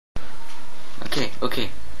Okay, okay.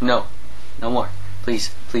 No. No more.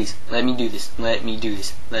 Please, please. Let me do this. Let me do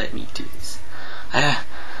this. Let me do this. Oh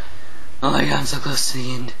my god, I'm so close to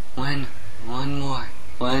the end. One more.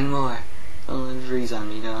 One more. Don't let it freeze on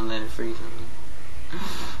me. Don't let it freeze on me.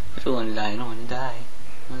 I don't want to die. I don't want to die.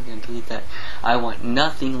 I'm gonna delete that. I want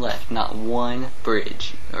nothing left. Not one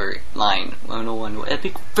bridge or line. 101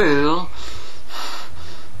 epic fail.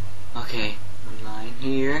 Okay. Line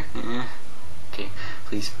here. Okay.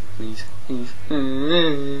 Please. Please. Please.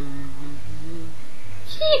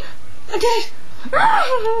 I did it!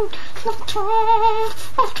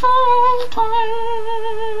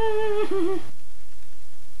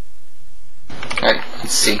 Alright,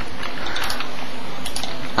 let's see.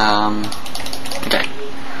 Okay.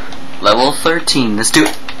 Level 13, let's do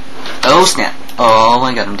it! Oh snap! Oh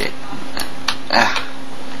my god, I'm dead.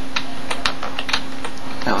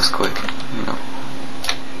 That was quick, you know.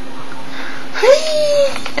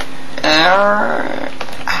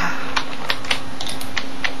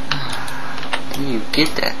 You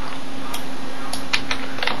get that?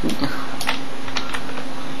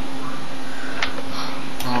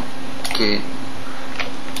 Okay.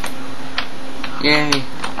 Yay!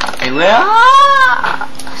 I will.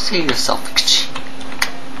 Save yourself.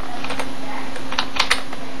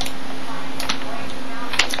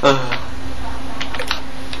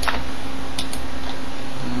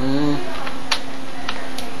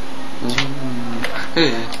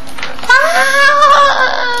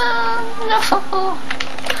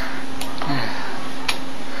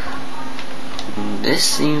 This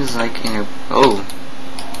seems like an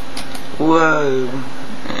whoa.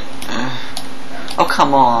 Oh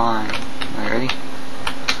come on. Am I ready?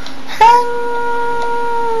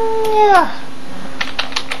 Yeah.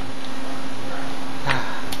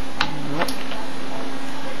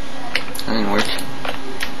 That didn't work.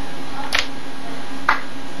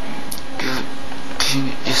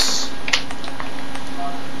 Yes.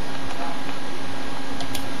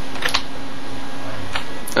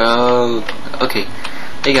 Oh, okay.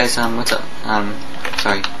 Hey guys, what's up?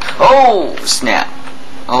 Sorry. Oh, snap.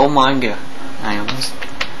 Oh my god.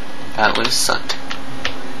 That would have sucked.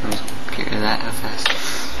 Let me get rid of that fast.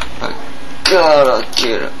 I gotta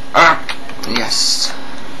get it up. Yes.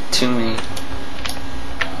 Too many.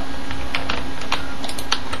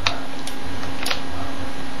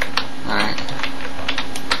 Alright.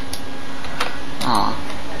 Aw.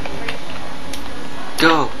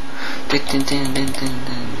 Go!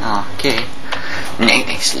 Okay.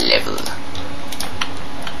 Next level.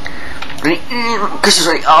 Christmas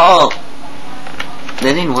right. Oh!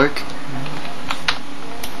 That didn't work.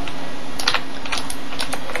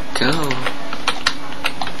 Go.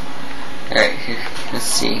 Alright, here. Let's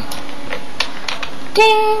see.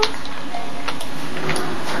 Ding!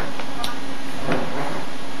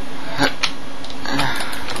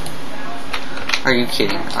 Are you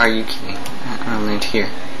kidding? Are you kidding? I'm right here.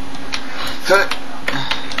 That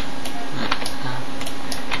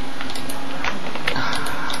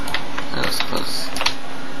was close. I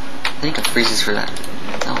think it freezes for that. I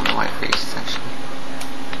don't know why it freezes actually.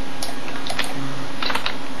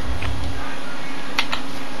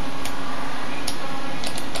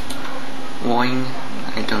 Boing.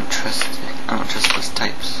 I don't trust it. I don't trust those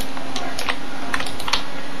types.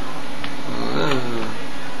 Whoa.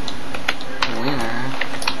 Winner.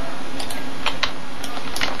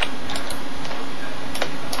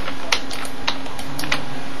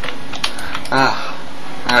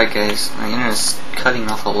 Alright guys, my internet's cutting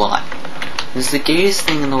off a lot. This is the gayest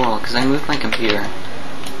thing in the world because I moved my computer a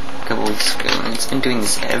couple weeks ago and it's been doing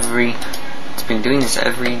this every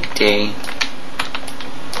day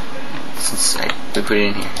since we put it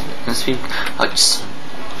in here. It must be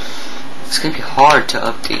it's gonna be hard to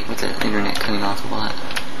update with the internet cutting off a lot.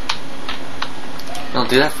 It'll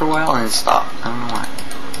do that for a while and then stop. I don't know why.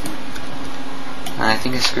 And I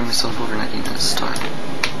think I screwed myself over not getting to the start.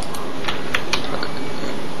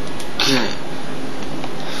 Good.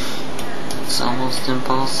 It's almost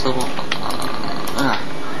impossible.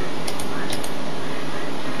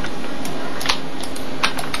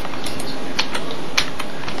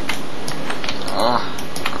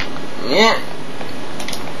 Yeah.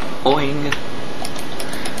 Boing.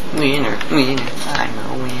 Winner, winner. I'm a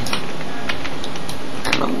winner.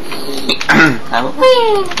 I'm a winner. I'm a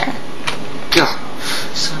winner. Go.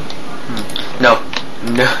 No.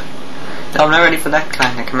 No. No, I'm not ready for that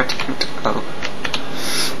kind. I can oh.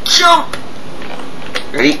 Jump!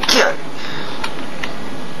 Ready?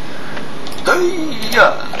 Go!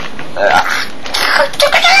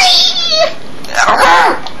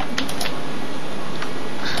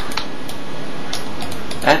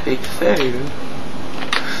 Epic fail.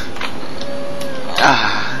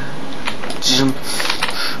 Jump.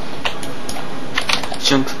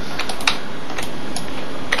 Jump.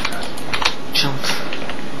 Jump.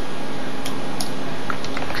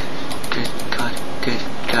 Good God, good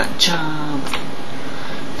God, jump.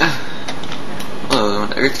 Oh,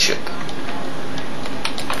 an earth ship.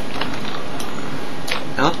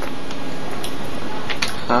 Up.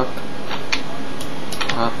 Up.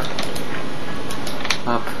 Up.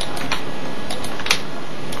 Up.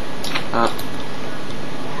 Up.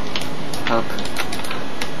 Up.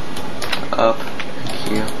 Up.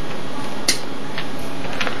 Thank you.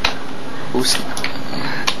 Who's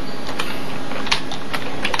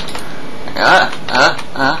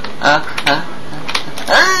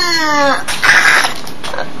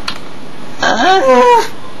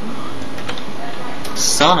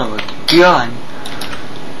son of a gun.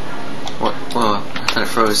 What? Whoa, I thought it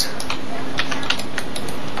froze.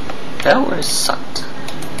 That was sucked.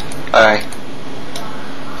 Alright.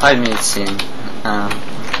 5 minutes in.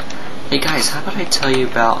 Hey guys, how about I tell you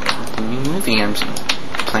about the new movie I'm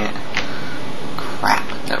playing? Crap,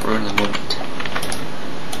 that ruined the moment.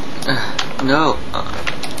 No.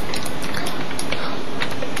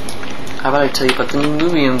 How about I tell you about the new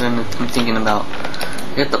movie I'm thinking about?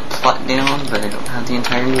 I got the plot down, but I don't have the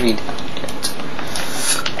entire movie down yet.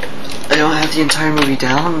 I don't have the entire movie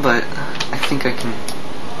down, but I think I can.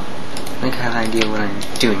 I think I have an idea what I'm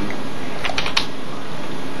doing.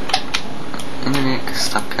 Internet,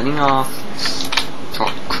 stop cutting off.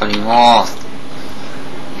 Stop cutting off.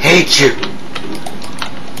 Hate you.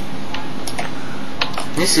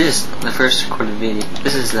 This is the first recorded video.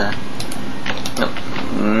 This is the.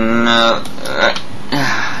 No.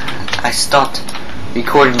 I stopped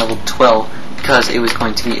recording level 12 because it was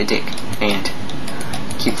going to be a dick and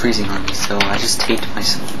keep freezing on me, so I just taped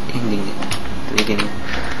myself ending it at the beginning of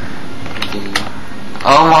the video.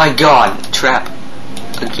 Oh my god! Trap!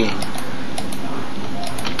 Again.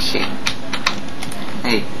 Okay.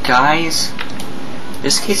 Hey, guys.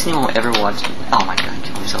 Just in case anyone will ever watch it. Oh my god, I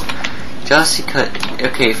killed myself. Just because.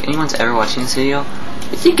 Okay, if anyone's ever watching this video, do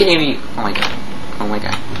you think any of you. Oh my god. Oh my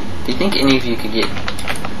god. Do you think any of you could get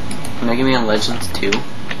Mega Man Legends 2?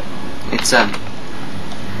 It's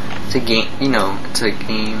a game, you know, it's a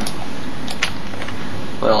game.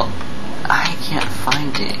 Well, I can't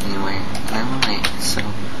find it anywhere, and I want it, so I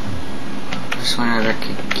just wondered if I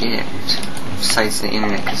could get it besides the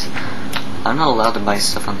internet, because I'm not allowed to buy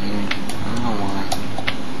stuff on the internet. I don't know why.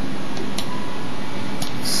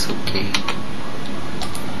 It's okay.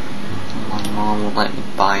 My mom won't let me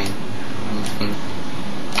buy anything.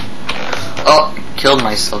 Oh, killed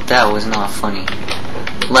myself. That was not funny.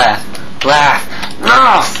 Laugh. Laugh.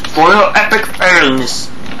 Laugh for your epic failness.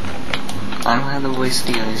 I don't have the voice of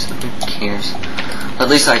the others, so who cares? At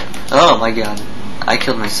least oh my god. I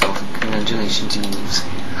killed myself. Congratulations, you noobs.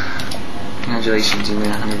 Congratulations, you win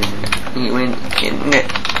 100 internet. You win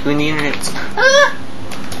internet. You win the internet. Ah!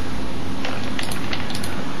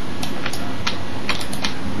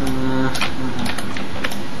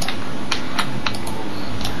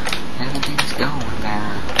 Everything's going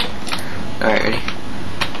down. Alright, ready?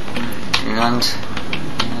 And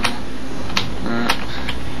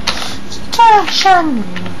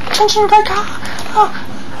tension breaker.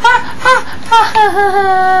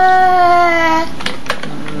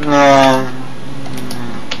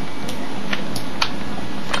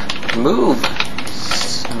 Move.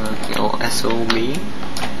 SOB.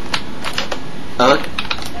 Ugh.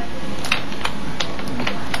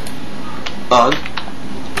 Ugh.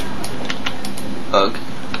 Ugh.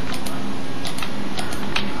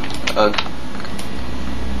 Ugh.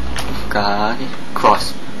 God.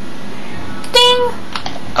 Cross. Ding!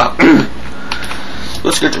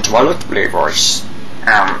 Let's get into my Let's Play voice.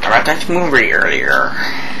 About that movie earlier.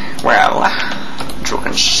 Well, as you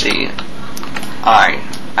can see, I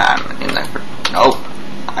am in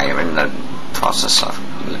the process of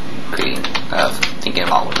thinking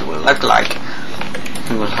about what it will look like.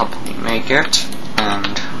 It will help me make it,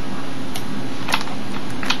 and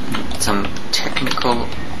some technical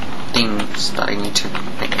things that I need to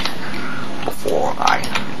make before I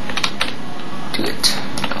do it.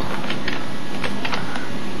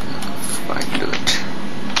 Before I do it.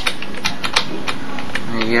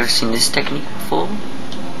 Have you ever seen this technique before?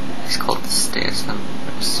 It's called the stairs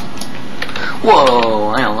numbers. Whoa!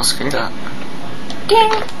 I almost screwed up.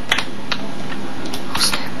 Ding! Oh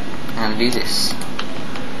snap! Now to do this.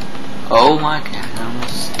 Oh my god! I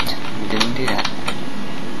almost didn't do that.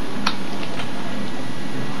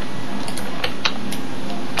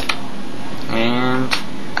 And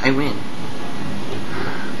I win.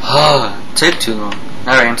 Took too long.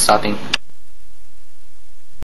 Alright, I'm stopping.